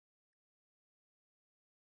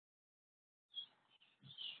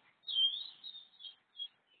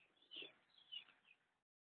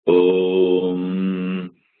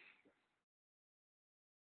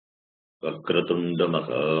वक्रतुंड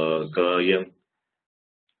महाकाय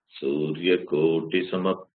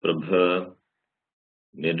सूर्यकोटिसमप्रभ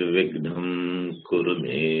निर्विघ्नं कुरु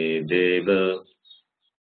मे देव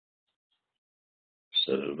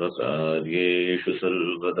सर्वकार्येषु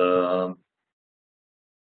सर्वदा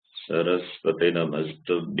सरस्वती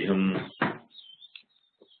नमस्तुभ्यं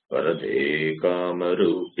वरदे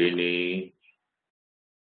कामरूपिणी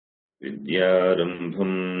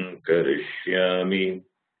विद्यारम्भं करिष्यामि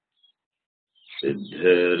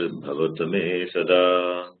सिद्धिर्भवतु मे सदा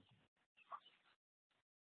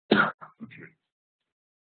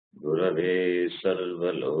गुरवे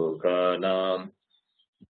सर्वलोकानां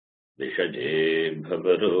विषजे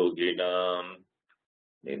भवरोगिणां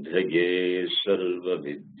निधये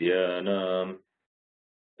सर्वविद्यानां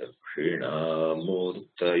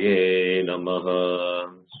दक्षिणामूर्तये नमः।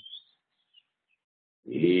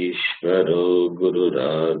 ईश्वरो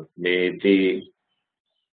गुरुरात्मेति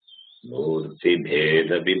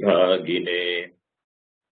मूर्तिभेदविभागिने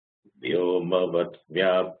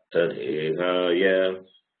व्योमवद्व्याप्तदेहाय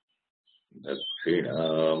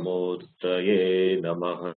दक्षिणामूर्तये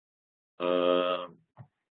नमः।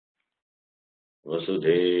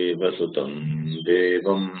 वसुदेवसुतं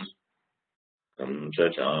देवं कंसचाणूरमर्दनं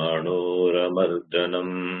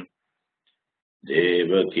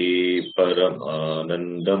देवकी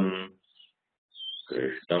परमानन्दं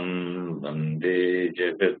कृष्णं वन्दे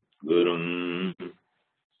जगद्गुरुं।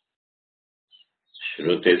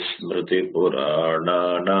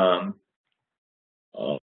 श्रुतिस्मृतिपुराणानाम्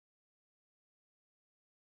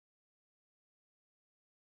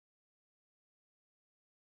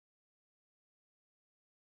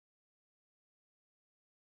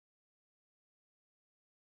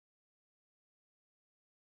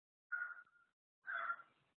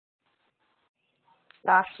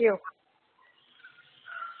Lost you.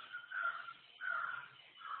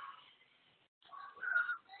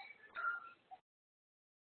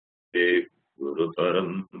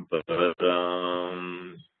 गुरुपरम्पराम्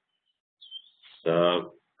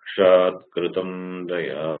साक्षात्कृतं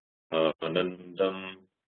दयानन्दं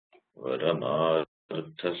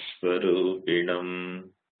वरमार्थस्वरूपिणं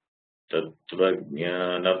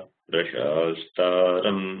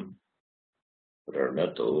तत्त्वज्ञानप्रशास्तारं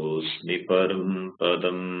प्रणतोऽस्मि परं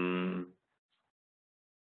पदम्।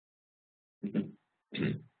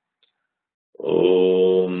 ॐ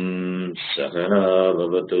सहना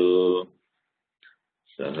भवतु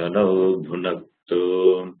सहनौ भुनक्तु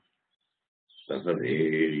सह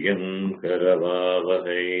वीर्यं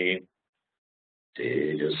करवावहै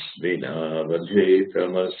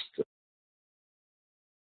तेजस्विनावधीतमस्तु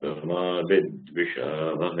मा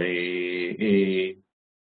विद्विषावहै।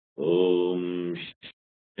 ॐ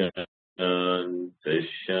शान्ति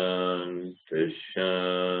शान्ति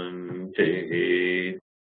शान्तिः।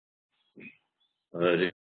 हरि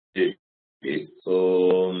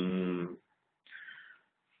ओम।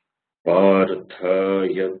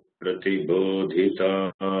 पार्थाय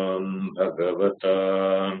प्रतिबोधितां भगवता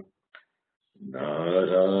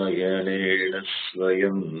नारायणेन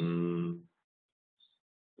स्वयं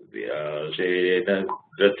व्यासेन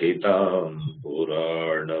ग्रथितां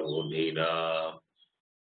पुराणमुनिना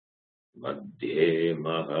मध्ये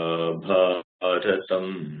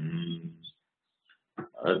महाभारतम्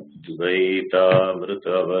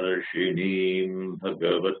अद्वैतामृतवर्षिणीं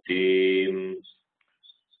भगवतीम्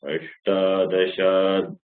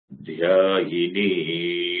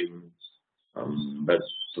अष्टादशाध्यायिनीम् अम्ब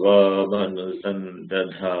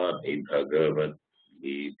त्वामनुसन्दधामि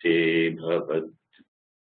भगवद्गीते भगवद्वेषिणीम्।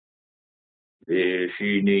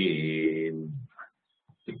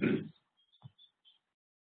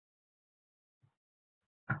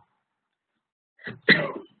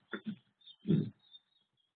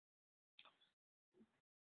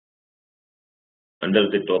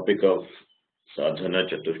 Under the topic of Sadhana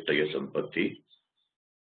Chatushtaya Sampatti,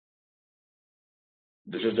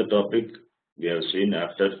 this is the topic we have seen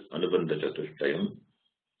after Anubandha Chatushtayam,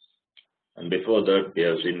 and before that we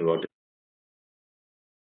have seen what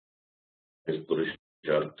is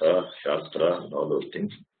Purushartha, Shastra, and all those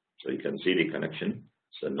things. So you can see the connection.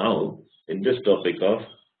 So now, in this topic of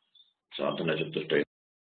Sadhana Chatushtaya,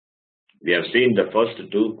 we have seen the first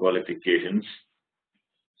two qualifications,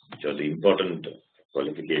 which are the important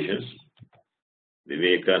qualifications,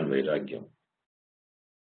 Viveka and Vairagya.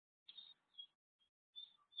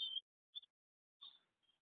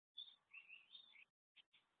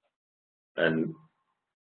 And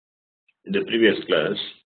in the previous class,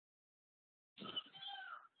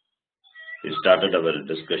 we started our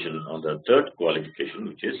discussion on the third qualification,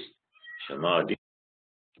 which is Samadhi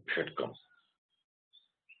Shatkam.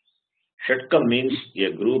 Shatkam means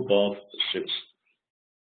a group of six.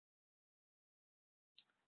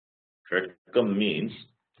 Shatkam means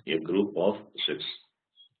a group of six.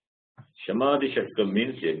 Samadhi Shatkam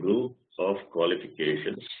means a group of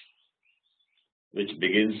qualifications which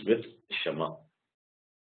begins with Shama.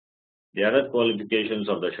 The other qualifications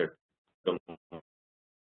of the Shatkam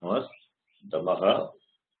was Damaha,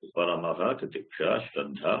 Uparamaha, Titiksha,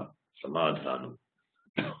 Shraddha, Samadhanam.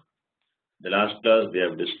 The last class we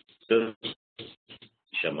have discussed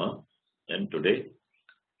Shama, and today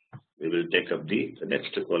we will take up the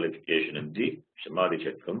next qualification in the Samadhi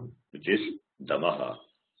Shatkam, which is Damaha.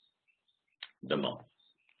 Dhamma.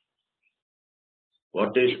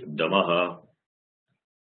 What is Dhammaha?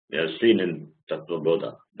 We have seen in Tattva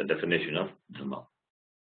Bodha the definition of Dhamma.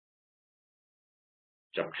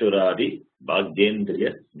 Chakshuradi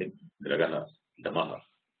Bhagyendriya Nigraha. Dhammaha.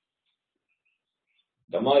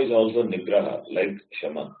 Dhamma is also Nigraha, like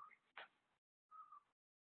Shama.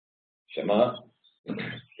 Shama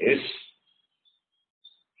is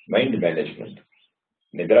mind management.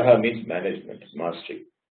 Nigraha means management, mastery.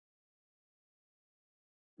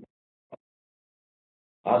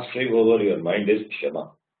 Mastery over your mind is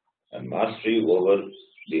Shama, and mastery over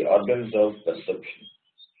the organs of perception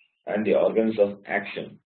and the organs of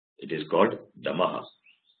action, it is called Dhammaha.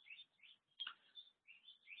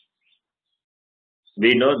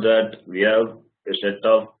 We know that we have a set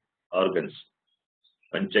of organs,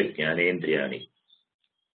 Pancha Jnanendriyani,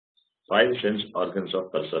 5 sense organs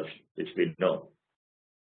of perception, which we know.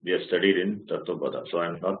 We have studied in Tattva Bodha, so I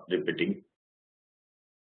am not repeating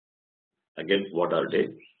again what are they.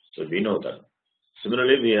 So we know that.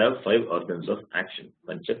 Similarly, we have 5 organs of action,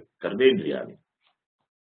 Pancha Karmendriyani.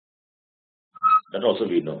 That also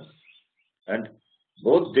we know. And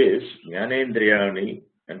both these, Jnanendriyani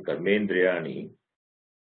and Karmendriyani,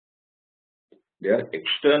 they are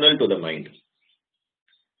external to the mind.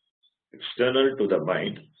 External to the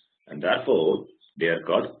mind, and therefore they are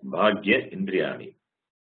called Bhagya Indriyani.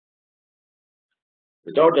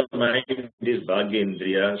 Without the mind, these Bhagya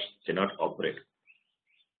Indriyas cannot operate.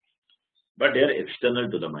 But they are external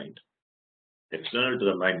to the mind. External to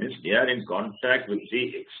the mind means they are in contact with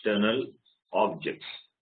the external objects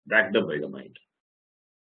backed up by the mind.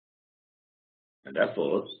 And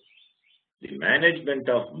therefore, the management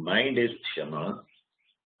of mind is Shama,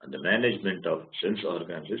 and the management of sense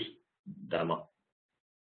organs is Dhamma.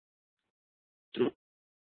 Through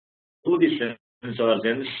the sense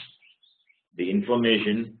organs, the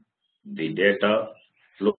information, the data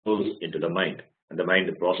flows into the mind, and the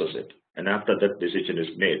mind processes it. And after that, decision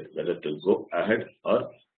is made whether to go ahead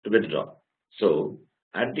or to withdraw. So,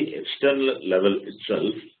 at the external level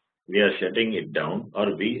itself, we are shutting it down,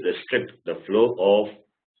 or we restrict the flow of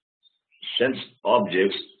sense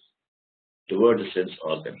objects towards sense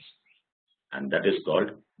organs, and that is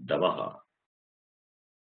called Dhammaha.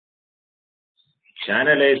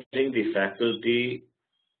 Channelizing the faculty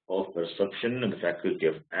of perception and the faculty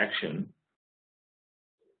of action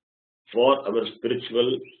for our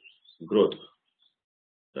spiritual growth,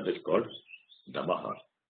 that is called Dhammaha.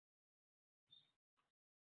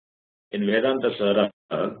 In Vedanta Sara,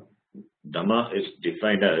 Dhamma is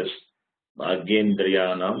defined as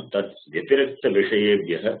Bhagyendriyanam tat vyatirikta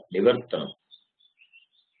vishayebhyah nivartanam.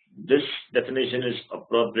 This definition is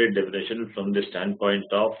appropriate definition from the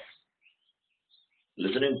standpoint of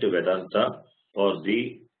listening to Vedanta for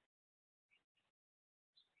the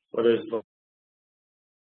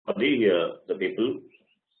people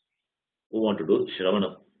who want to do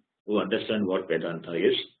Shravana, who understand what Vedanta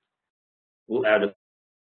is, who have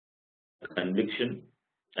the conviction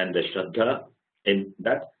and the Shraddha in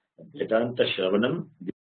that Vedanta Shravanam.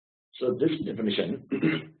 So this definition,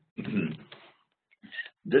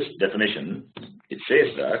 it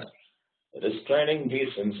says that restraining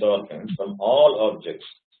these sense organs from all objects,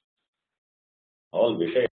 all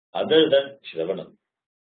Vishaya, other than Shravanam,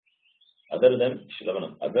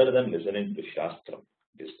 other than listening to Shastram,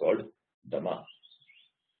 it is called Dhamma.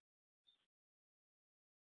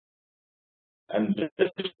 And this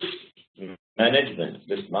management,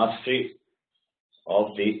 this mastery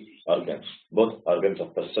of the organs, both organs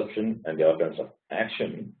of perception and the organs of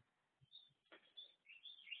action,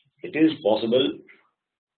 it is possible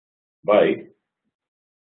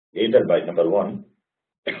either by number one,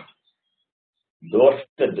 dosha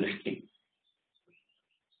drishti.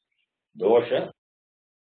 Dosha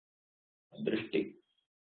drishti.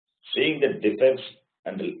 Seeing the defects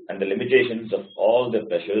and the limitations of all the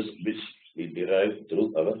pleasures which we derive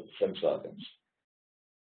through our sense organs.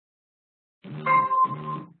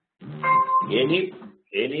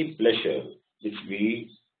 Any pleasure which we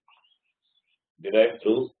derived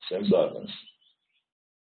through sense organs,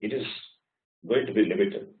 it is going to be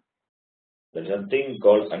limited. There is nothing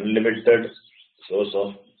called unlimited source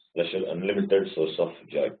of pleasure, unlimited source of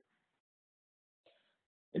joy.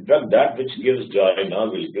 In fact, that which gives joy now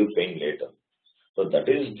will give pain later. So that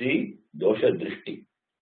is the dosha drishti,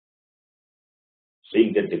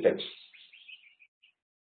 seeing the defects.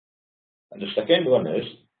 And the second one is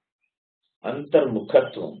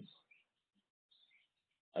antarmukhatvam.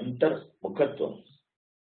 Antarmukhatvam.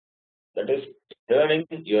 That is turning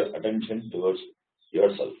your attention towards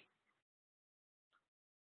yourself.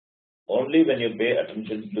 Only when you pay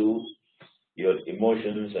attention to your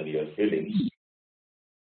emotions and your feelings,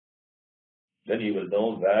 then you will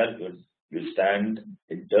know where you stand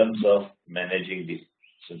in terms of managing the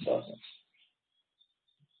sense organs.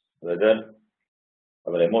 Whether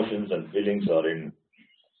our emotions and feelings are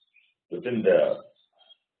within the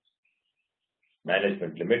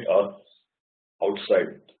management limit or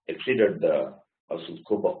outside, exceeded the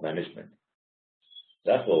scope of management.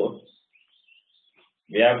 Therefore,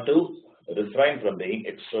 we have to refrain from being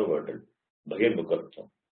extroverted. Bahirmukhatvam.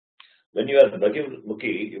 When you are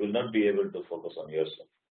Bahirmukhi, you will not be able to focus on yourself.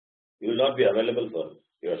 You will not be available for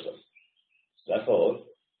yourself. Therefore,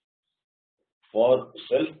 for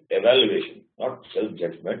self-evaluation, not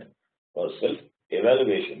self-judgment, for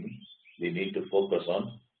self-evaluation, we need to focus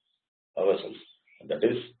on ourselves. And that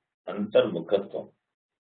is antarmukhatvam.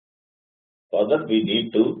 For that, we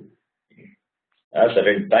need to have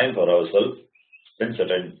certain time for ourselves, spend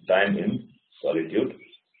certain time in solitude,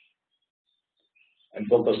 and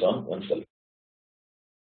focus on oneself.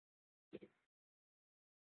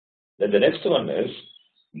 Then the next one is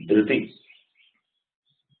dhriti.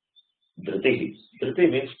 Dhriti.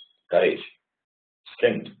 Dhriti means courage,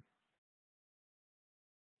 strength.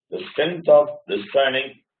 The strength of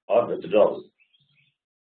restraining or withdrawal.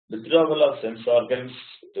 Withdrawal of sense organs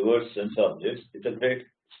towards sense objects is a great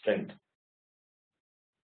strength.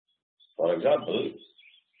 For example,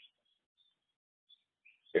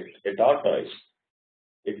 a tortoise,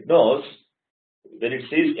 it knows when it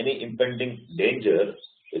sees any impending danger,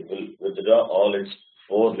 it will withdraw all its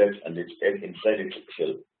four legs and its head inside its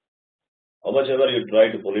shell. How much ever you try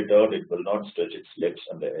to pull it out, it will not stretch its legs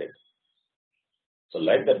and the head. So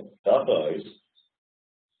like that tortoise,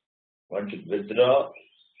 one should withdraw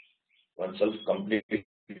oneself completely.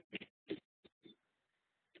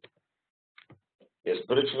 A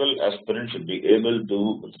spiritual aspirant should be able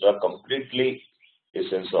to withdraw completely his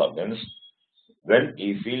sense organs when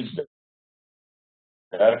he feels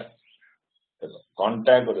that the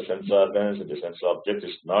contact with the sense organs and the sense object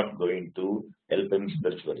is not going to help him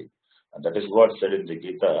spiritually. And that is what said in the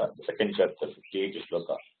Gita, the second chapter, 58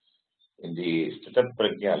 shloka. In the Sthita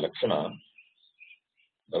Prajna Lakshana,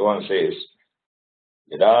 Bhagavan says,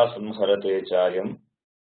 Yada samharate chayam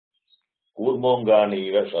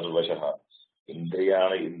kurmonganiva sarvashaha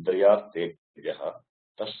indriyana indriyartebhyaha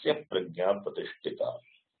tasya prajna pratishtita.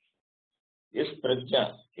 His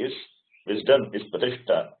prajna, his wisdom is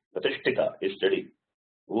pratishtita, is steady.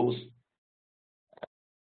 Whose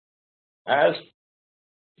as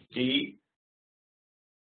the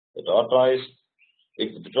tortoise,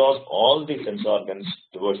 it withdraws all the sense organs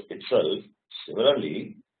towards itself.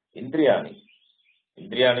 Similarly, Indriyani.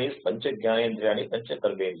 Indriyani is Panchajnana Indriyani,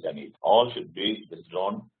 Panchakarma Indriyani. All should be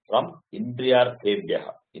withdrawn from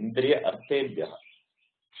Indriyartebhyaha. Indriya Artebhyaha.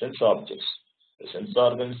 Sense objects. The sense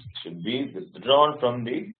organs should be withdrawn from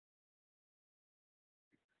the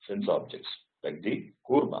sense objects, like the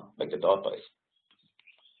kurma, like the tortoise.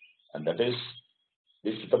 And that is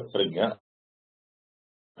the Sthita Prajna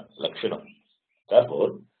Lakshana.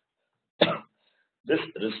 Therefore, this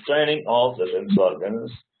restraining of the sense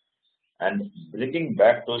organs and bringing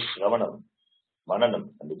back to Shravanam, Mananam,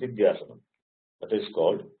 and Vidyasanam, that is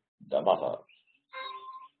called Damaha.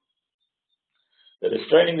 The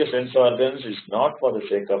restraining the sense organs is not for the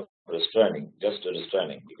sake of restraining, just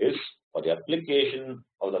restraining. It is for the application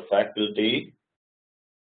of the faculty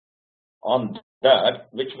on that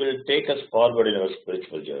which will take us forward in our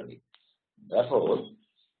spiritual journey. Therefore,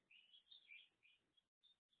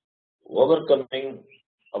 overcoming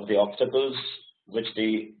of the obstacles which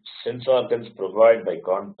the sense organs provide by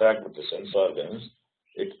contact with the sense organs,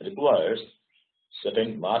 it requires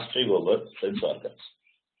certain mastery over sense organs.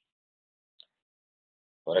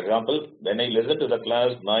 For example, when I listen to the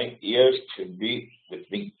class, my ears should be with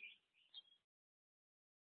me.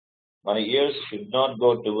 My ears should not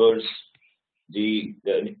go towards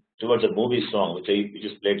towards a movie song which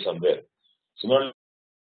is played somewhere. Similarly,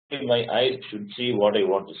 my eyes should see what I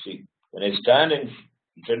want to see. When I stand in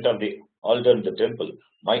front of the altar in the temple,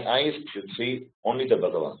 my eyes should see only the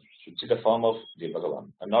Bhagavan. should see the form of the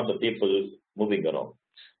Bhagavan and not the people moving around.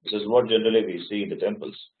 This is what generally we see in the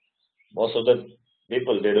temples. Most of the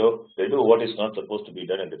people they do what is not supposed to be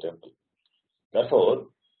done in the temple. Therefore,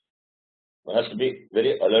 one has to be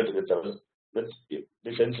very alert with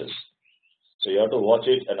the senses. So you have to watch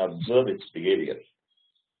it and observe its behavior.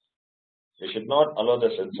 We should not allow the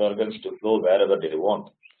sense organs to flow wherever they want.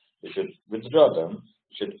 We should withdraw them.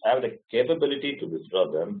 We should have the capability to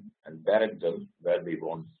withdraw them and direct them where we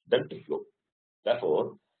want them to flow.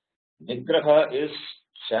 Therefore, Nigraha is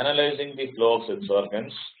channelizing the flow of sense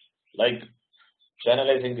organs like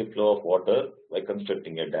channelizing the flow of water by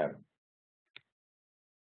constructing a dam.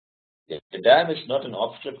 The dam is not an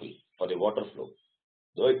obstacle for the water flow.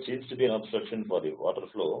 Though it seems to be an obstruction for the water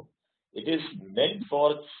flow, it is meant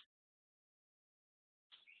for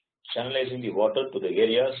channelizing the water to the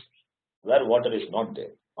areas where water is not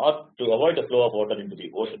there, or to avoid the flow of water into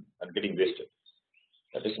the ocean and getting wasted.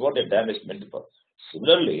 That is what a dam is meant for.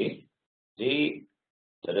 Similarly, the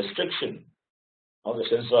restriction of the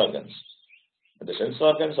sense organs, when the sense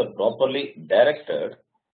organs are properly directed,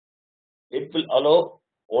 it will allow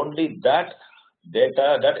only that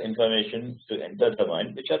data, that information to enter the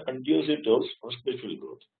mind, which are conducive to spiritual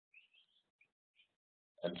growth.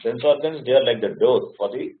 And sense organs, they are like the door for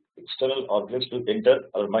the external objects to enter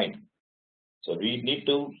our mind. So we need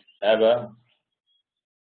to have a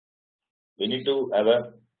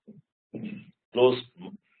close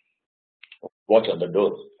watch on the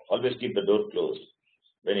door. Always keep the door closed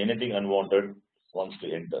when anything unwanted wants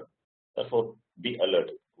to enter. Therefore, be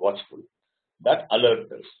alert, watchful. That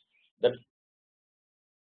alertness, that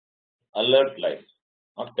alert life,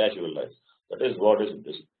 not casual life, that is what is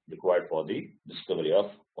required for the discovery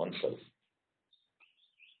of oneself.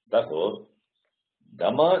 Therefore,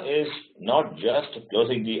 Dhamma is not just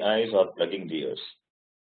closing the eyes or plugging the ears.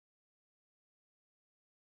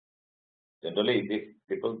 Generally,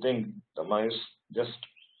 people think Dhamma is just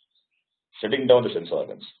shutting down the sense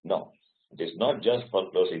organs. No, it is not just for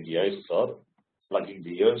closing the eyes or plugging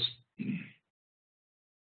the ears.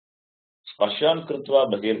 Sparshan Kritva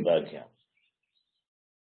Bhagavad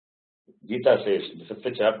Gita says in the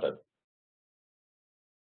 5th chapter,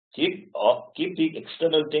 keep the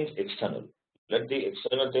external things external. Let the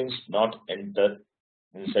external things not enter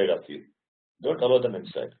inside of you. Don't allow them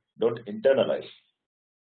inside. Don't internalize.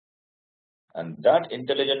 And that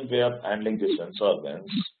intelligent way of handling the sense organs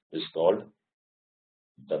is called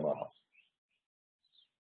Dhamma.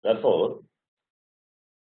 Therefore,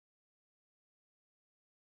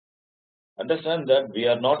 understand that we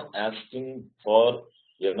are not asking for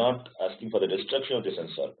the destruction of the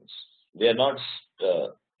sense organs. We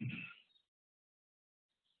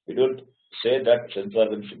don't say that sense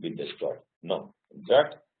organs should be destroyed. No. In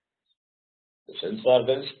fact, the sense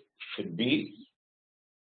organs should be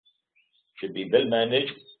well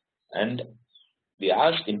managed, and we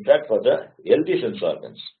ask in fact for the healthy sense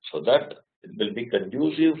organs so that it will be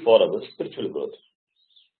conducive for our spiritual growth.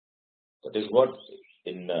 That is what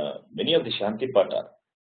in many of the Shanti Pata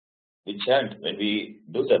we chant when we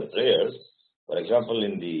do the prayers. For example,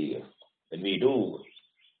 when we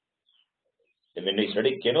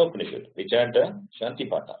study Kenopanishad, we chant a Shanti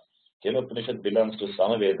Pata. Kenopanishad belongs to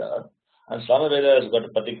Samaveda, and Samaveda has got a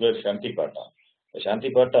particular Shanti Pata. The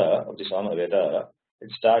Shanti Pata of the Samaveda,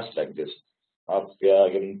 it starts like this.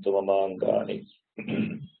 Apyayantu mamangani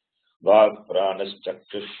Vak pranas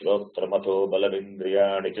chakshushrotramато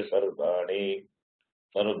balavindriyani cha sarvani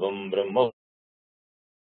sarvam brahma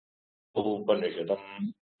upanishadam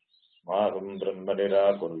maham brahma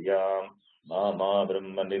nirakuryam ma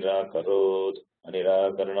brahma nirakarot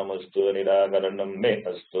anirakaranamastu anirakaranam me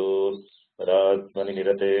astu paratmani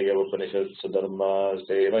nirateya upanishadsu dharmas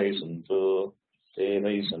te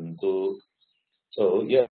mai santu. So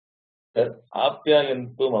yeah,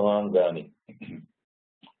 apyayantu mamangani.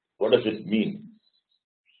 What does it mean?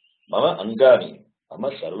 Mama angani, mama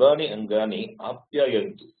sarvani angani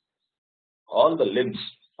apyayantu. All the limbs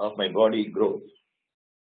of my body grow.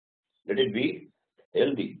 Let it be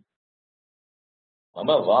healthy.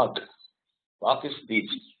 Mama vak is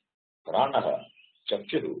speech. Pranaha,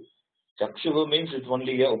 chakshuhu. Chakshuhu means it's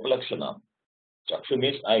only a upalakshana. Chakshu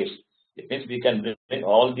means eyes. It means we can bring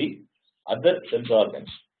all the other sense organs.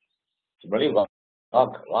 Similarly,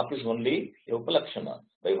 vak is only a upalakshana.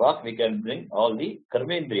 By vak we can bring all the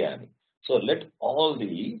karmendriyani. So let all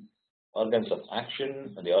the organs of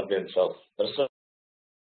action and the organs of perception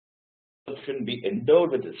be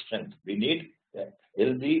endowed with strength. We need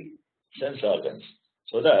healthy sense organs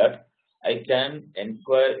so that I can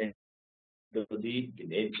inquire into the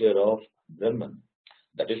nature of Brahman.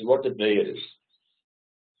 That is what the prayer is.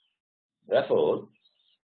 Therefore,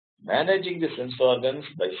 managing the sense organs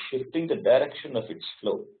by shifting the direction of its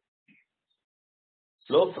flow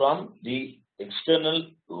from the external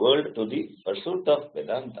world to the pursuit of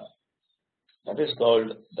Vedanta. That is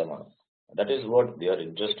called Dhamma. That is what we are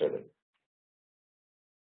interested in.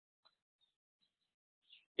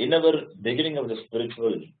 In our beginning of the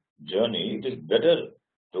spiritual journey, it is better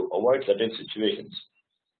to avoid certain situations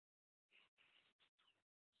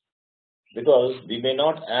because we may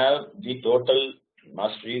not have the total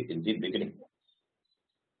mastery in the beginning.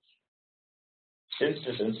 Since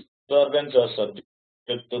the sense organs are subject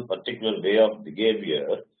to particular way of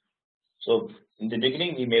behavior, so in the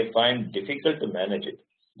beginning we may find difficult to manage it.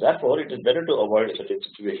 Therefore, it is better to avoid certain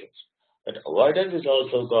situations. But avoidance is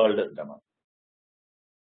also called Dhamma.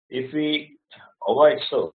 If we avoid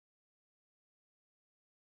so,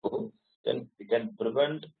 then we can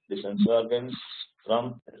prevent the sense organs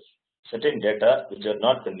from certain data which are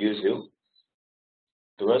not conducive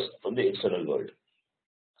to us from the external world.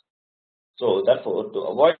 So, therefore, to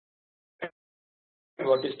avoid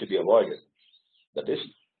what is to be avoided, that is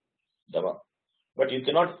Dhamma. But you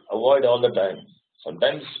cannot avoid all the time.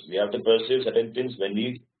 Sometimes we have to perceive certain things when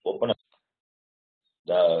we open up.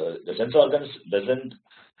 The sense organs doesn't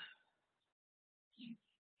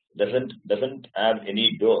have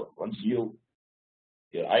any door. Once your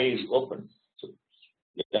eye is open, so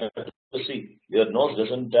you have to see. Your nose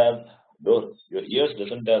doesn't have door. Your ears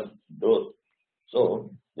doesn't have door.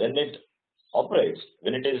 So when it operates,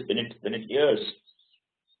 when it hears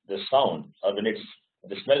the sound or when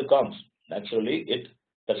the smell comes, naturally it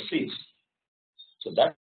perceives. So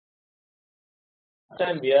that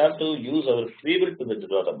time we have to use our free will to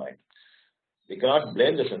withdraw the mind. We cannot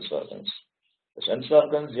blame the sense organs. The sense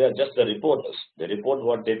organs, they are just the reporters. They report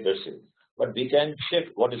what they perceive. But we can check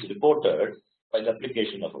what is reported by the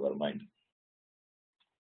application of our mind.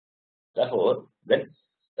 Therefore,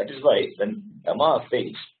 that is why when Dhamma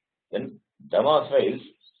fails,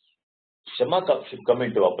 Shama should come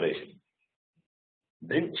into operation.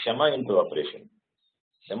 Bring Shama into operation.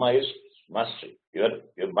 Shama is mastery.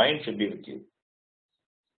 Your mind should be with you.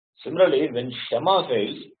 Similarly, when Shama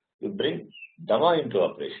fails, you bring Dhamma into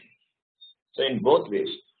operation. So in both ways,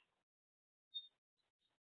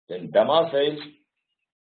 when Dhamma fails,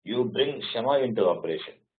 you bring Shama into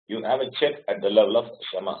operation. You have a check at the level of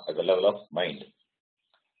Shama, at the level of mind.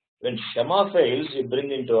 When Shama fails, you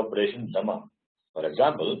bring into operation Dhamma. For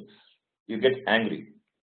example, you get angry.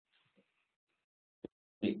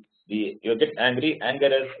 You get angry, anger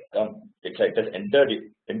has come, it has entered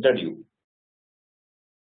you.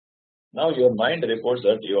 Now your mind reports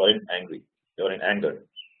that you are in anger.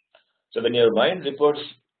 So when your mind reports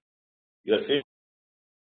your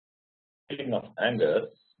feeling of anger,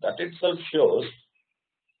 that itself shows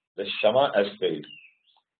the Shama has failed.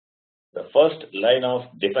 The first line of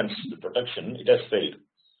defense, the protection, it has failed.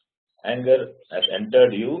 Anger has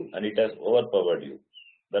entered you and it has overpowered you.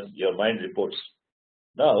 That your mind reports.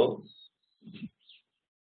 Now,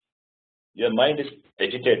 your mind is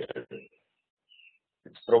agitated.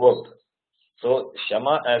 It's provoked. So,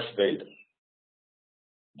 Shama has failed.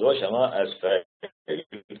 Though Shama has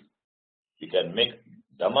failed, you can make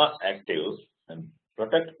Dhamma active and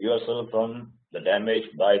protect yourself from the damage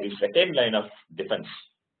by the second line of defense.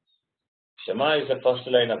 Shama is the first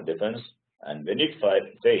line of defense, and when it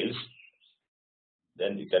fails,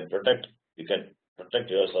 then you can protect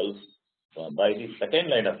yourself by the second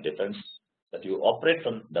line of defense that you operate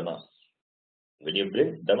from Dhamma. When you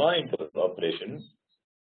bring Dhamma into operation,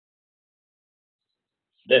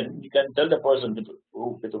 then you can tell the person with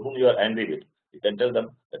whom you are angry with, you can tell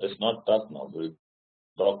them, let us not talk now, we will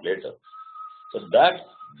talk later. So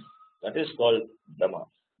that is called Dhamma.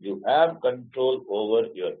 You have control over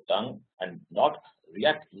your tongue and not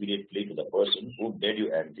react immediately to the person who made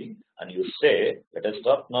you angry, and you say, let us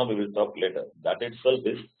talk now, we will talk later. That itself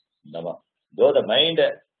is Dhamma. Though the mind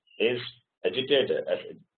is agitated,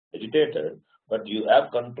 but you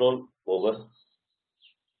have control over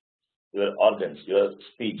your organs, your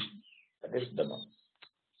speech. That is Dhamma.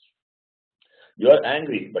 You are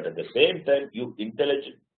angry, but at the same time, you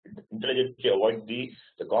intelligently avoid the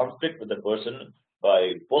conflict with the person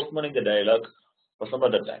by postponing the dialogue for some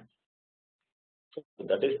other time. So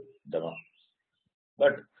that is Dhamma.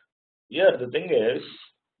 But here the thing is,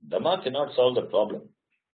 Dhamma cannot solve the problem.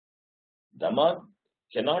 Dhamma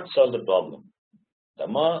cannot solve the problem.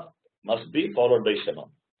 Dhamma must be followed by Shama.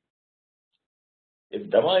 If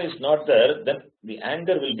Dhamma is not there, then the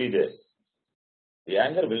anger will be there. The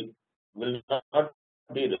anger will not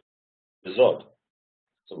be resolved.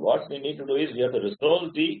 So what we need to do is we have to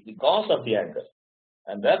resolve the cause of the anger.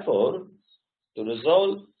 And therefore, to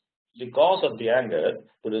resolve the cause of the anger,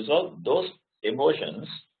 to resolve those emotions,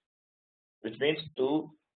 which means to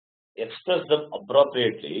express them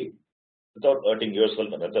appropriately without hurting yourself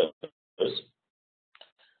and others,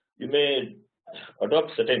 you may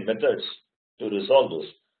adopt certain methods to resolve those.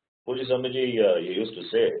 Puji Swamiji, he used to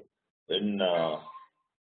say, when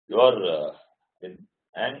you are in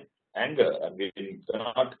anger and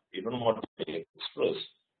you don't want to express,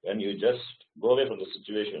 when you just go away from the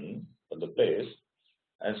situation, from the place,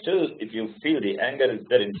 and still if you feel the anger is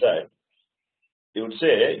there inside, you would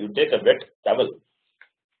say you take a wet towel,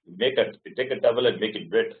 you take a towel and make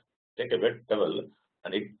it wet, take a wet towel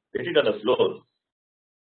and hit it on the floor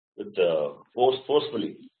with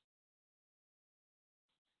forcefully.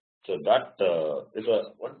 So that is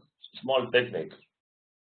one small technique.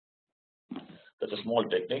 That's a small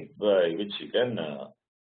technique by which you can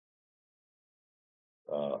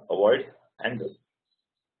avoid anger.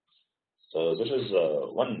 So this is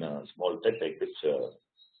one small technique which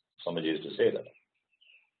somebody used to say that.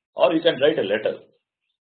 Or you can write a letter.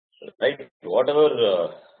 Write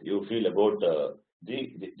whatever you feel about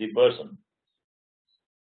the person.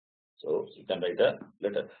 So you can write a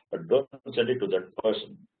letter, but don't send it to that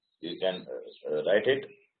person. You can write it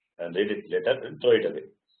and read it later and throw it away.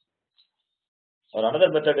 Or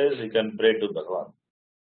another method is you can pray to Bhagavan.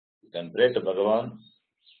 You can pray to Bhagavan,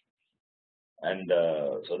 and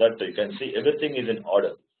so that you can see everything is in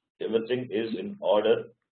order. Everything is in order,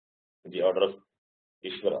 in the order of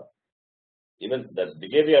Ishvara. Even the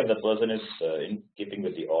behavior of the person is in keeping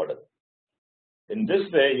with the order. In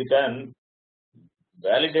this way, you can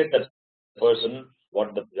validate the person,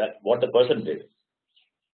 what the person did.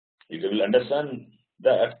 You will understand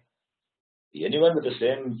that anyone with the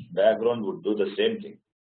same background would do the same thing.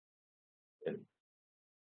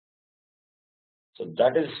 So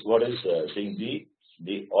that is what is seeing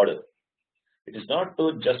the order. It is not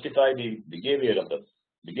to justify the behavior of the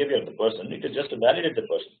person. It is just to validate the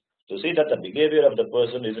person, to see that the behavior of the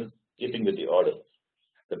person is in keeping with the order.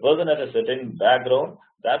 The person has a certain background,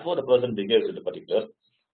 therefore the person behaves in a particular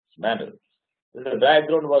manner. If the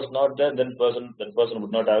background was not there, then that person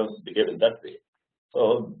would not have behaved in that way.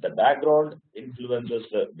 So the background influences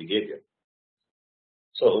the behavior.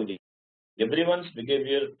 So everyone's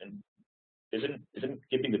behavior isn't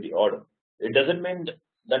keeping with the order. It doesn't mean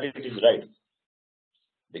that it is right.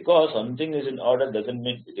 Because something is in order doesn't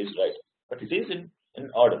mean it is right, but it is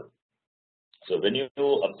in order. So when you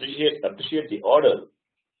appreciate the order,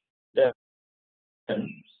 then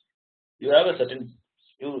you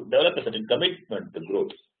develop a certain commitment to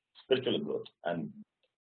growth, spiritual growth, and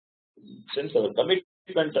since our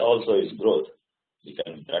commitment also is growth, we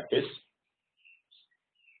can practice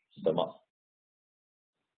Dhamma.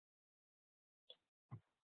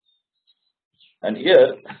 And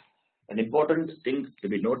here, an important thing to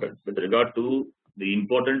be noted with regard to the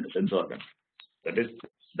important sense organ, that is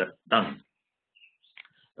the tongue,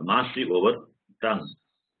 the mastery over tongue.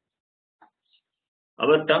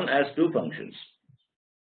 Our tongue has two functions.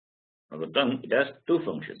 It has two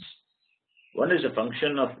functions. One is a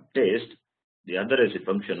function of taste, the other is a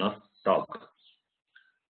function of talk.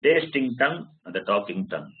 Tasting tongue and the talking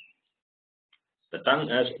tongue. The tongue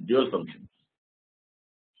has dual function.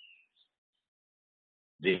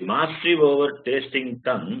 The mastery over tasting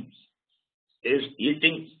tongue is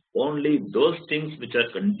eating only those things which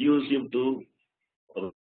are conducive to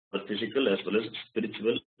our physical as well as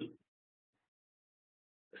spiritual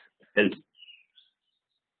health.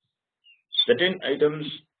 Certain items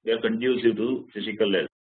they are conducive to physical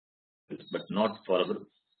health, but not for our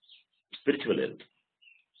spiritual health.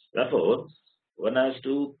 Therefore, one has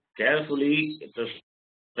to carefully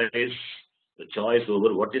exercise the choice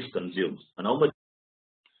over what is consumed and how much.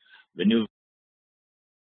 When you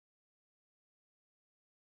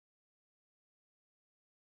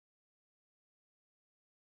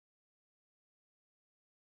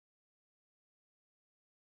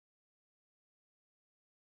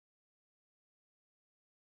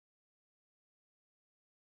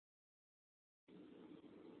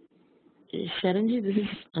Sharanji, this is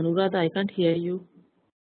Anuradha. I can't hear you.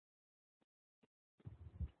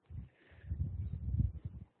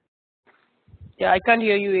 Yeah, I can't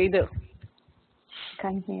hear you either.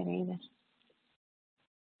 Can't hear either.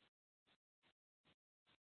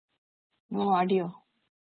 No audio.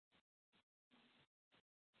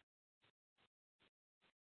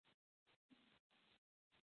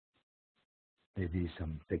 Maybe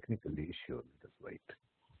some technical issue. That's right.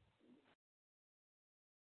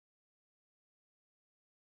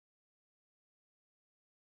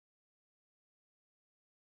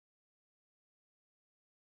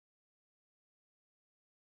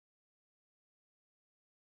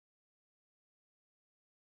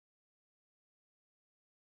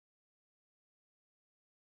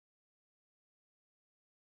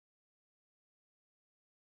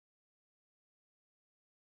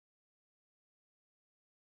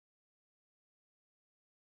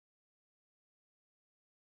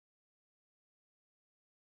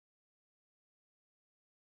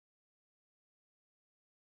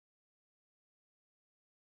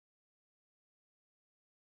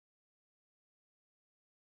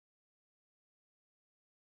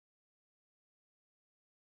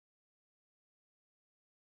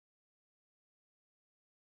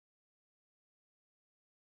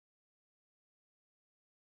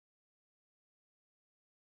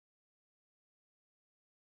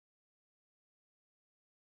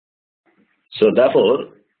 So therefore,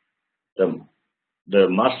 the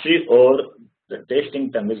mastery or the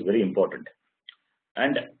tasting tongue is very important.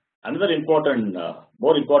 And another important,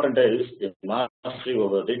 more important is the mastery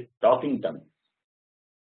over the talking tongue.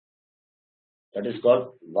 That is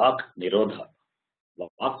called Vak Nirodha,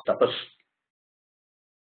 Vak Tapas.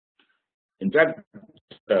 In fact,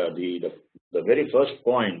 the very first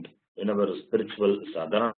point in our spiritual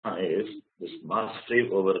sadhana is this mastery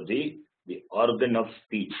over the organ of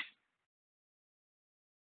speech.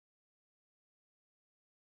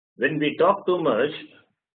 When we talk too much,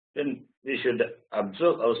 then we should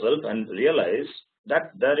observe ourselves and realize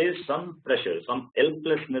that there is some pressure, some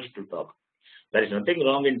helplessness to talk. There is nothing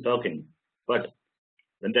wrong in talking, but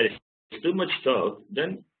when there is too much talk,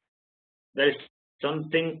 then there is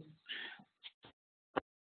something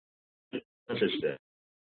there.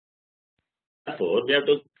 Therefore, we have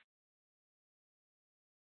to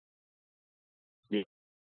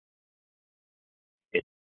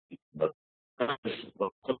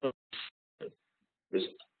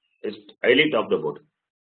is highly talked about.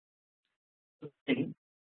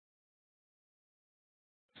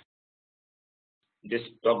 Just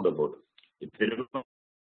talked about. If you remember,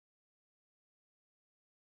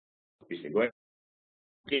 go ahead.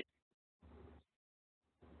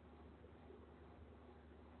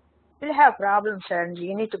 We'll have problems, and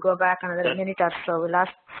you need to go back another minute or so. We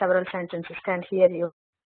lost several sentences. Can't hear you.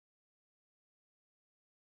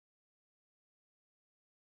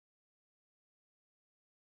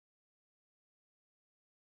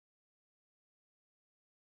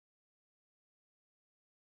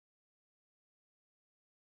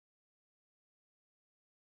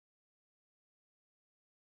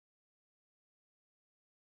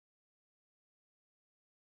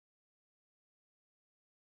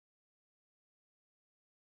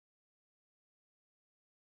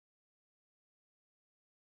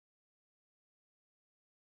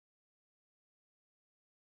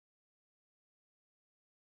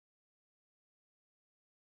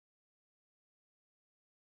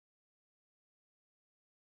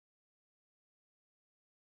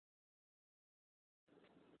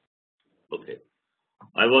 Okay.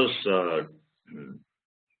 I was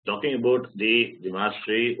talking about the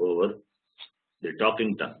mastery over the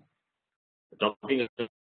talking tongue. Talking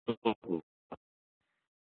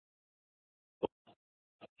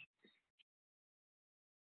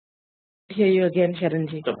Hear you again,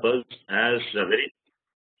 Sharanji. as a very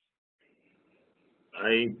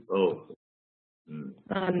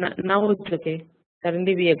Now it's okay.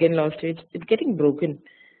 Suddenly we again lost it. It's getting broken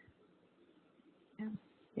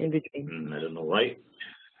in between. I don't know why.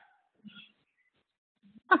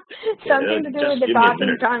 Something to do Just with the give me a talking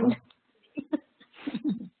minute. tongue.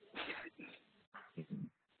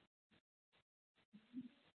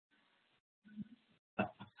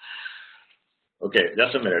 Okay,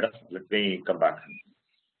 just a minute. Let me come back.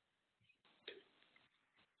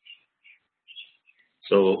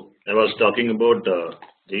 So I was talking about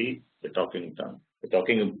the talking tongue.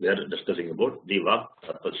 We are discussing about the Vak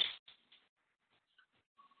Tapas.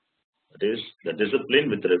 That is the discipline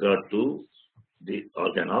with regard to the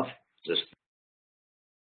organ of this.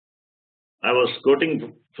 I was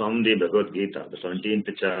quoting from the Bhagavad Gita, the 17th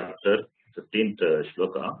chapter, 15th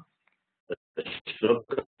shloka. The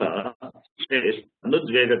shloka says,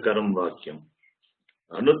 Anudvegakaram Vakyam.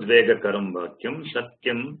 Anudvegakaram Vakyam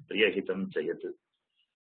Satyam Priyahitam Chayat.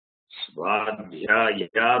 Svadhyaya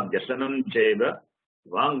Vyasanam Cheva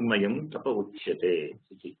Vangmayam Tapa Uchyate.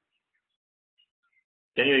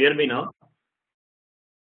 Can you hear me now?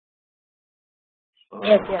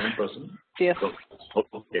 Yes. One person? Yes.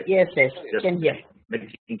 Okay. Yes, Just can hear.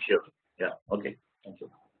 making sure. Yeah, okay. Thank you.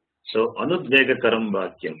 So, Anudvegakaram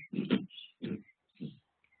Vakyam.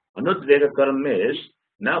 Anudvegakaram is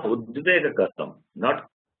now Udvegakaram, not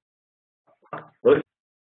hurt.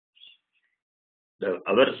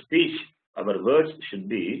 Our speech, our words should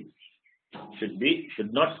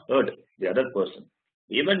not hurt the other person.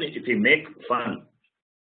 Even if we make fun,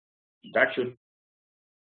 that should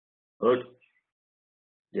hurt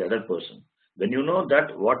the other person. When you know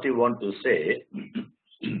that what you want to say,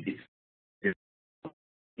 if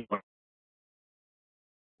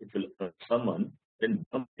it will hurt someone, then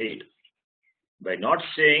don't say it. By not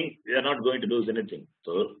saying, we are not going to lose anything.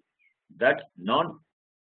 So that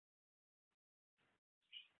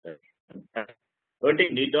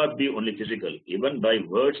hurting need not be only physical. Even by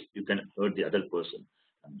words, you can hurt the other person.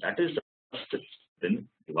 And that is the first in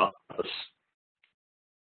Vakas.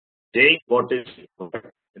 Saying what is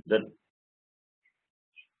that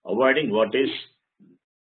avoiding what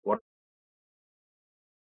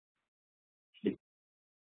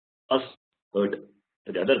us hurt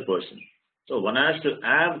the other person. So one has to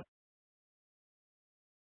have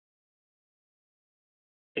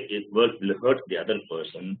it will hurt the other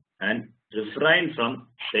person and refrain from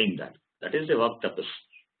saying that. That is the vak tapas.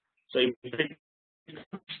 So if it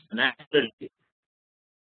comes naturally,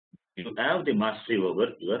 you have the mastery over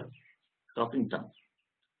your talking tongue.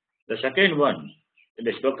 The second one, in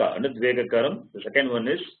the shloka, anudvegakaram, the second one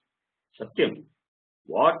is satyam.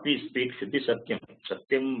 What we speak should be satyam.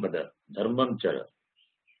 Satyam vada, dharmam chara.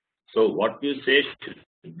 So what you say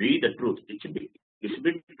should be the truth. It should be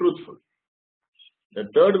truthful. The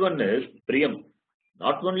third one is priyam.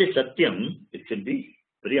 Not only satyam, it should be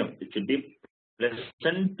priyam. It should be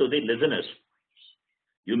pleasant to the listeners.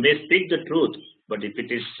 You may speak the truth, but if it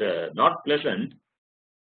is not pleasant,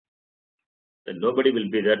 then nobody will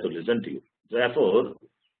be there to listen to you. Therefore,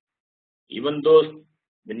 even though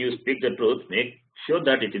when you speak the truth, make sure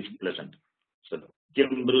that it is pleasant.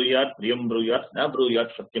 Satyam bruyat, priyam bruyat, na bruyat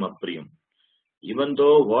satyam apriyam. Even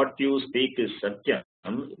though what you speak is satyam,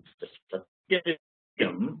 satyam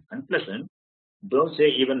unpleasant, don't say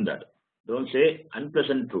even that. Don't say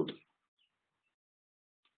unpleasant truth.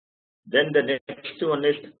 Then the next one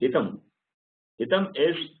is hitam. Hitam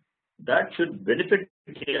is that should benefit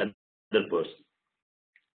the other person.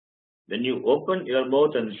 When you open your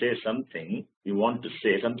mouth and say something you want to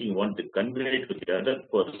say, something you want to convey to the other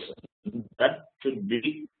person, that should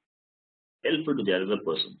be helpful to the other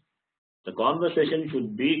person. The conversation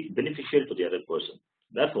should be beneficial to the other person.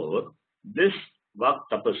 Therefore, this vak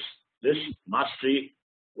tapas, this mastery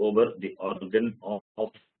over the organ of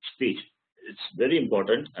speech, it's very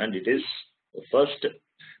important, and it is the first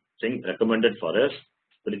thing recommended for a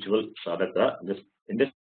spiritual sadhaka in this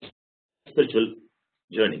spiritual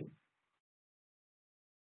journey.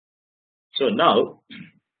 So now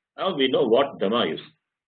we know what Dhamma is.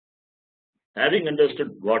 Having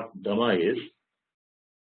understood what Dhamma is,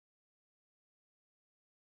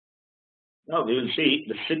 now we will see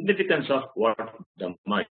the significance of what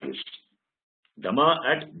Dhamma is. Dhamma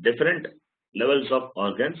at different levels of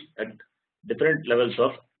organs, at different levels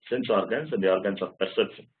of sense organs and the organs of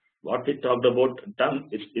perception. What we talked about tongue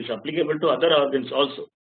is applicable to other organs also.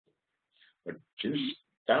 But since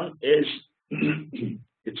tongue is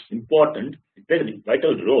it's important, it plays a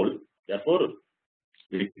vital role, therefore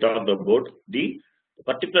we talked about the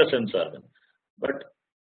particular sense organ. But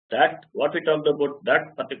that what we talked about,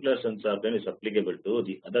 that particular sense organ is applicable to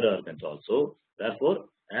the other organs also. Therefore,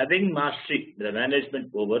 having mastery, the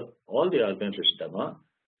management over all the organs is Dhamma.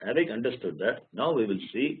 Having understood that, now we will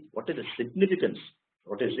see what is the significance,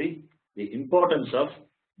 what is the importance of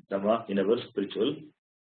Dhamma in our spiritual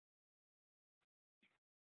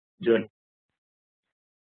journey.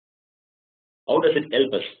 How does it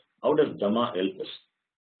help us? How does Dhamma help us?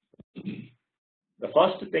 The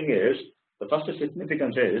first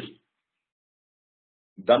significance is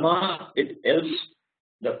Dhamma, it helps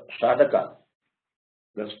the sadhaka,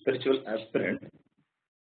 the spiritual aspirant,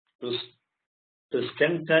 to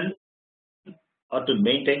strengthen or to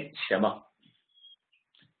maintain Shama.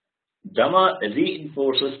 Dhamma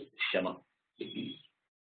reinforces Shama.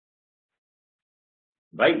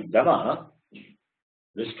 By Dhamma,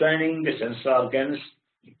 restraining the sense organs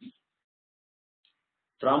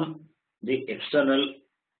from the external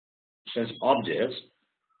sense objects,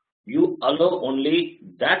 you allow only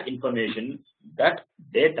that information, that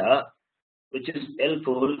data which is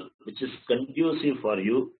helpful, which is conducive for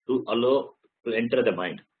you to allow to enter the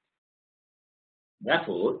mind.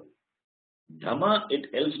 Therefore, Dhamma,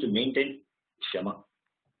 it helps to maintain Shama.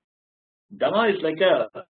 Dhamma is like a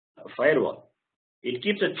firewall. It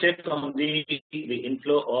keeps a check on the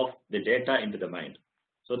inflow of the data into the mind,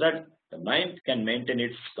 so that the mind can maintain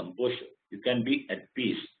its composure. You can be at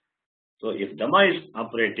peace. So if Dhamma is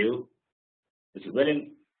operative, it's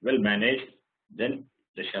well managed, then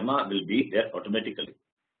the Shama will be there automatically.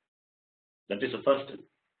 That is the first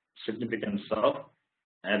significance of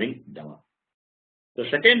having Dhamma. The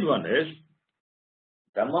second one is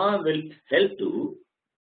Dhamma will help to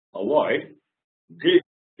avoid guilt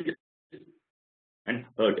and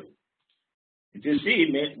hurt. If you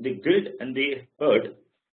see the guilt and the hurt,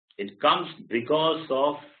 it comes because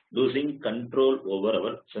of losing control over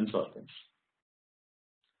our sense organs.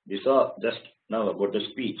 We saw just now about the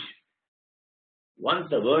speech. Once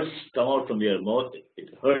the words come out from your mouth,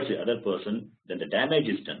 it hurts the other person, then the damage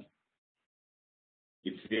is done.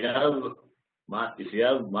 If you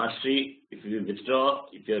have mastery, if you withdraw,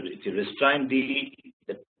 if you restrain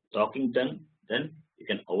the talking tongue, then you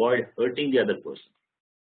can avoid hurting the other person.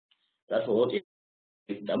 Therefore,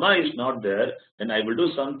 if Dhamma is not there, then I will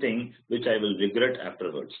do something which I will regret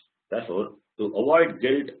afterwards. Therefore, to avoid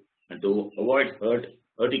guilt and to avoid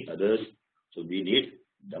hurting others, So we need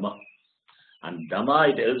Dhamma. And Dhamma,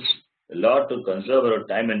 it helps a lot to conserve our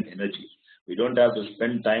time and energy. We don't have to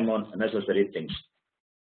spend time on unnecessary things.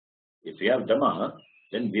 If we have Dhamma,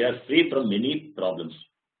 then we are free from many problems.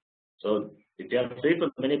 So if you are free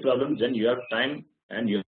from many problems, then you have time and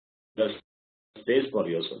you have space for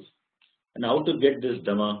yourself. And how to get this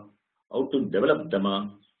Dhamma? How to develop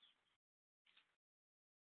Dhamma?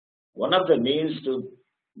 One of the means to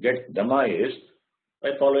get Dhamma is by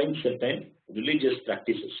following certain religious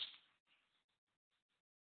practices.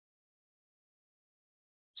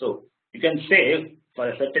 So you can say for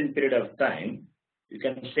a certain period of time, you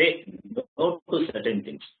can say no to certain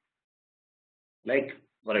things. Like,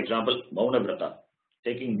 for example, Mauna Vrata,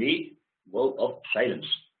 taking the vow of silence.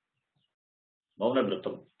 Mauna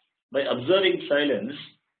Vratam. By observing silence,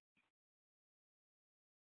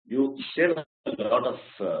 you save a lot of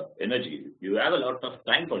energy. You have a lot of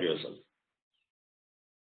time for yourself.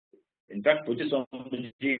 In fact, Puji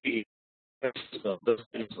Swamiji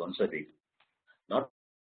observes once a week. Not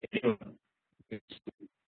anyone.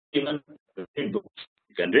 Even read books.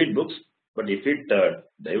 You can read books, but if it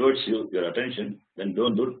diverts your attention, then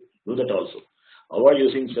don't do that also. Avoid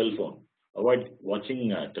using cell phone. Avoid watching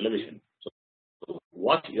television. So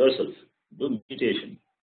watch yourself. Do meditation.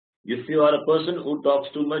 If you are a person who talks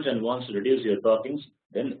too much and wants to reduce your talkings,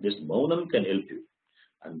 then this maunam can help you.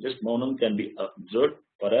 And this maunam can be observed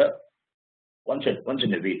for once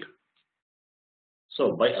in a week.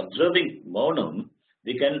 So by observing maunam,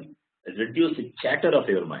 we can reduce the chatter of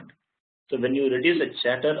your mind. So when you reduce the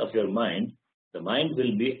chatter of your mind, the mind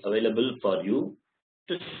will be available for you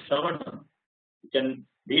to shravanam. You can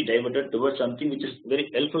be diverted towards something which is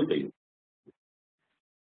very helpful to you.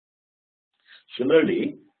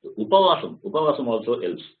 Similarly, Upavasam also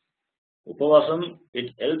helps. Upavasam,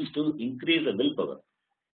 it helps to increase the willpower.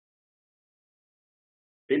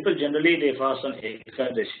 People generally, they fast on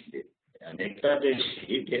Ekadashi day. And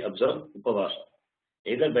Ekadashi, they observe Upavasa.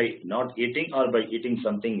 Either by not eating or by eating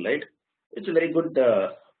something light. It's a very good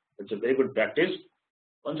practice.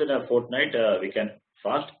 Once in a fortnight, we can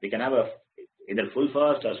fast. We can have either full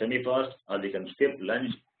fast or semi-fast, or we can skip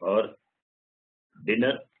lunch or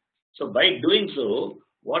dinner. So by doing so,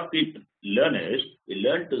 what we learn is, we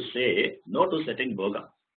learn to say no to certain bhoga.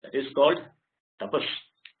 That is called tapas.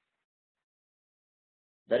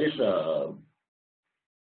 That is a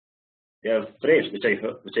phrase which I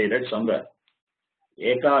read somewhere.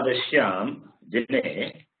 Ekadashyam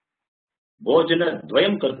dine bhojana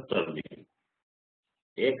dvayam kartavyam.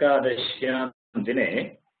 Ekadashyam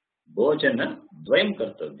dine bhojana dvayam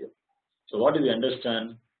kartavyam. So what do we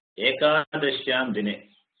understand? Ekadashyam dine.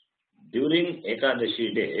 During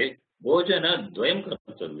Ekadashi day, bhojana dvayam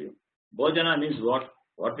kartavyam. Bhojana means what?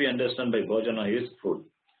 What we understand by bhojana is food.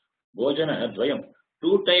 Bhojana dvayam.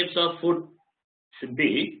 2 types of food should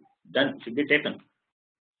be taken.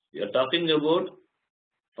 We are talking about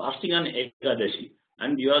fasting on Ekadashi,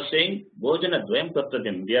 and you are saying bhojana dvayam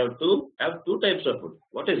kartavyam. We have to have 2 types of food.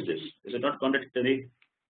 What is this? Is it not contradictory?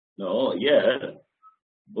 No, here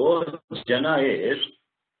bhojana is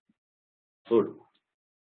food.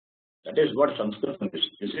 That is what Sanskritam is.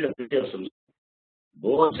 You see the beauty of Sanskrit.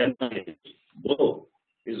 Bhojana is. Bo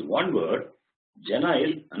is one word, jana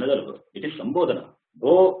is another word. It is Sambodhana.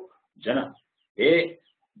 Bo jana. Hey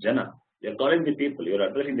jana. You are calling the people, you are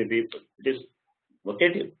addressing the people. It is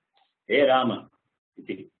vocative. Hey Rama.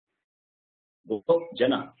 Bo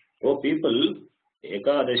jana. O people,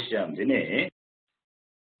 Ekadashyam dine.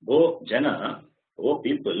 Bo jana. O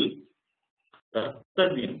people,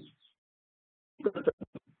 kartavyam.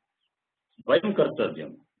 Dvayam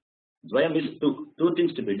kartavyam. Dvayam is two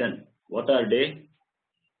things to be done. What are they?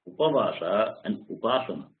 Upavasa and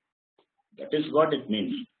Upasana. That is what it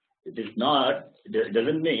means. It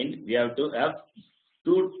doesn't mean we have to have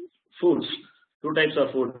 2 types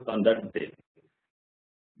of food on that day.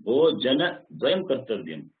 Bhojana dvayam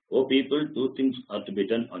kartavyam. O people, 2 things are to be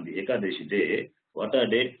done on the Ekadashi day. What are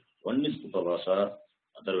they? One is Upavasa,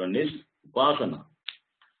 other one is Upasana.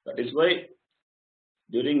 That is why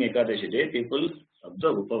during Ekadashi day, people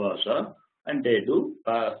observe Upavasa and they do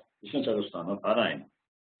Vishnu Sahasranama Parayana.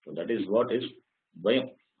 So that is what is Dvayam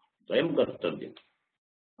Kartavyam.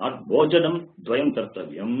 Not Bhojanam Dvayam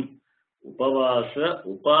Kartavyam, Upavasa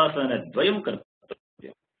Upasana Dvayam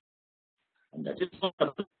Kartavyam. And that is what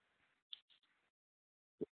tapas.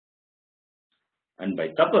 And by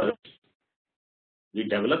tapas, we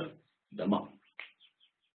develop Dhamma.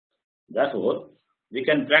 Therefore, we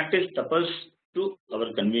can practice tapas to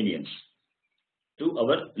our convenience, to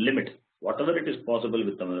our limit, whatever it is possible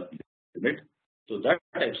with our limit. To that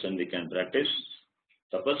extent, we can practice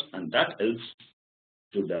tapas, and that helps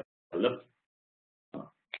to develop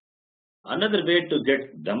Another way to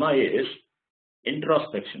get Dhamma is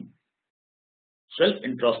introspection,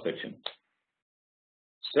 self-introspection.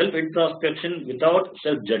 Self-introspection without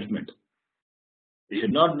self-judgment. We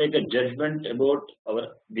should not make a judgment about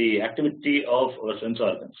the activity of our sense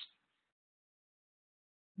organs.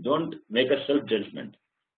 Don't make a self-judgment.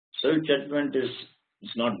 Self-judgment is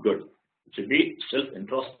not good. It should be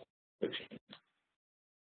self-introspection.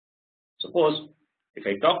 Suppose if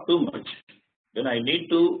I talk too much, then I need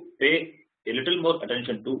to pay a little more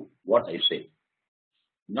attention to what I say.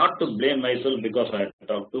 Not to blame myself because I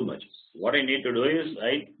talk too much. What I need to do is,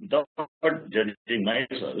 without judging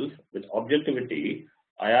myself with objectivity,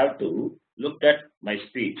 I have to look at my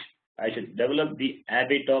speech. I should develop the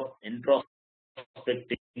habit of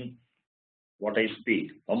introspecting what I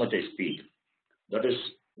speak, how much I speak. That is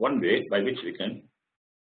one way by which we can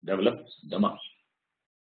develop Dhamma.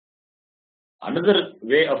 Another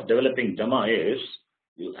way of developing Dhamma is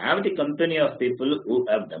you have the company of people who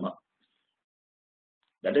have Dhamma.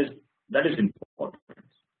 That is important.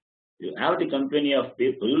 You have the company of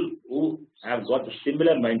people who have got a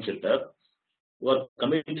similar mindset, who are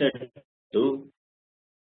committed to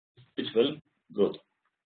spiritual growth.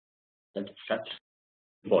 That's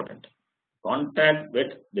important. Contact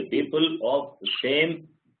with the people of the same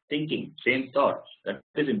thinking, same thoughts. That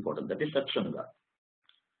is important. That is satsanga.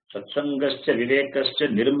 Satsangascha vivekascha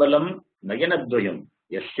nirmalam nayanadvayam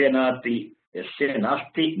yasya nasti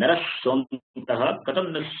naras sontaha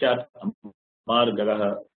katam nasyat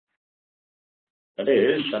margavaha. That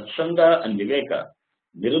is satsanga and viveka.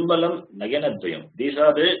 Nirmalam nayanadvayam. These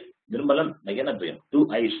are the nirmalam nayanadvayam,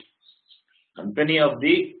 two eyes. Company of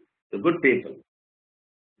the good people.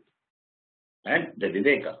 And the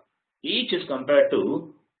viveka. Each is compared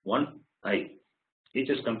to one eye. Each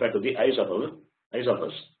is compared to the eyes of us.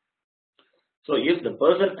 So if the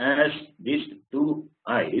person has these two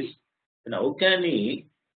eyes, then how can he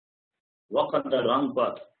walk on the wrong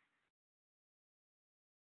path?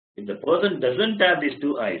 If the person doesn't have these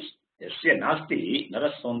two eyes, yasya nasti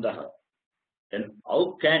narasondaha, then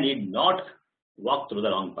how can he not walk through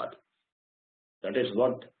the wrong path? That is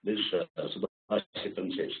what this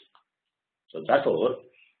Subhashitam says. So therefore,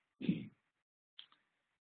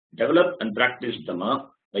 develop and practice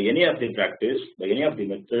Dhamma by any of the practice, by any of the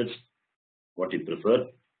methods, what you prefer.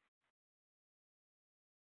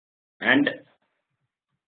 And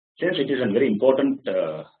since it is a very important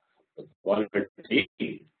quality,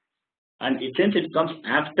 and since it comes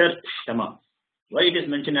after Shama, why it is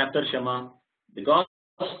mentioned after Shama? Because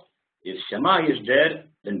if Shama is there,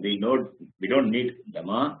 then we don't need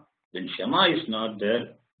Dhamma. When Shama is not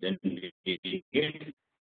there, then we need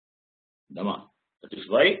Dhamma. That is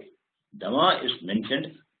why Dhamma is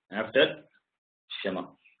mentioned after Shama.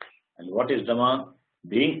 And what is Dhamma?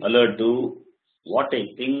 Being alert to what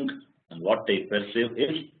I think and what I perceive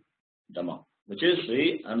is Dhamma, which is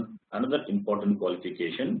another important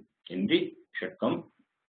qualification in the Shatkam.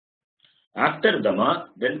 After Dhamma,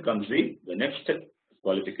 then comes the next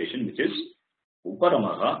qualification, which is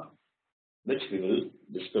Uparamaha, which we will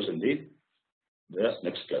discuss in the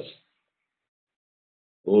next class.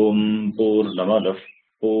 Om Purnamadav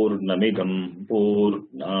Purnamidam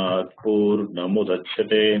Purnat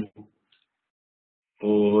Purnamudachyate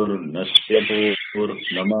Purnasya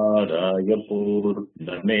Purnamadaya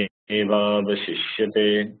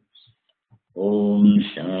Purnamevavashishyate. Om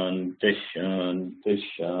Shanti Shanti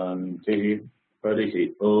Shanti. Harihi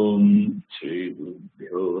Om Shri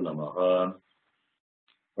Gurubhyo Namaha.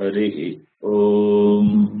 Harihi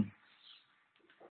Om.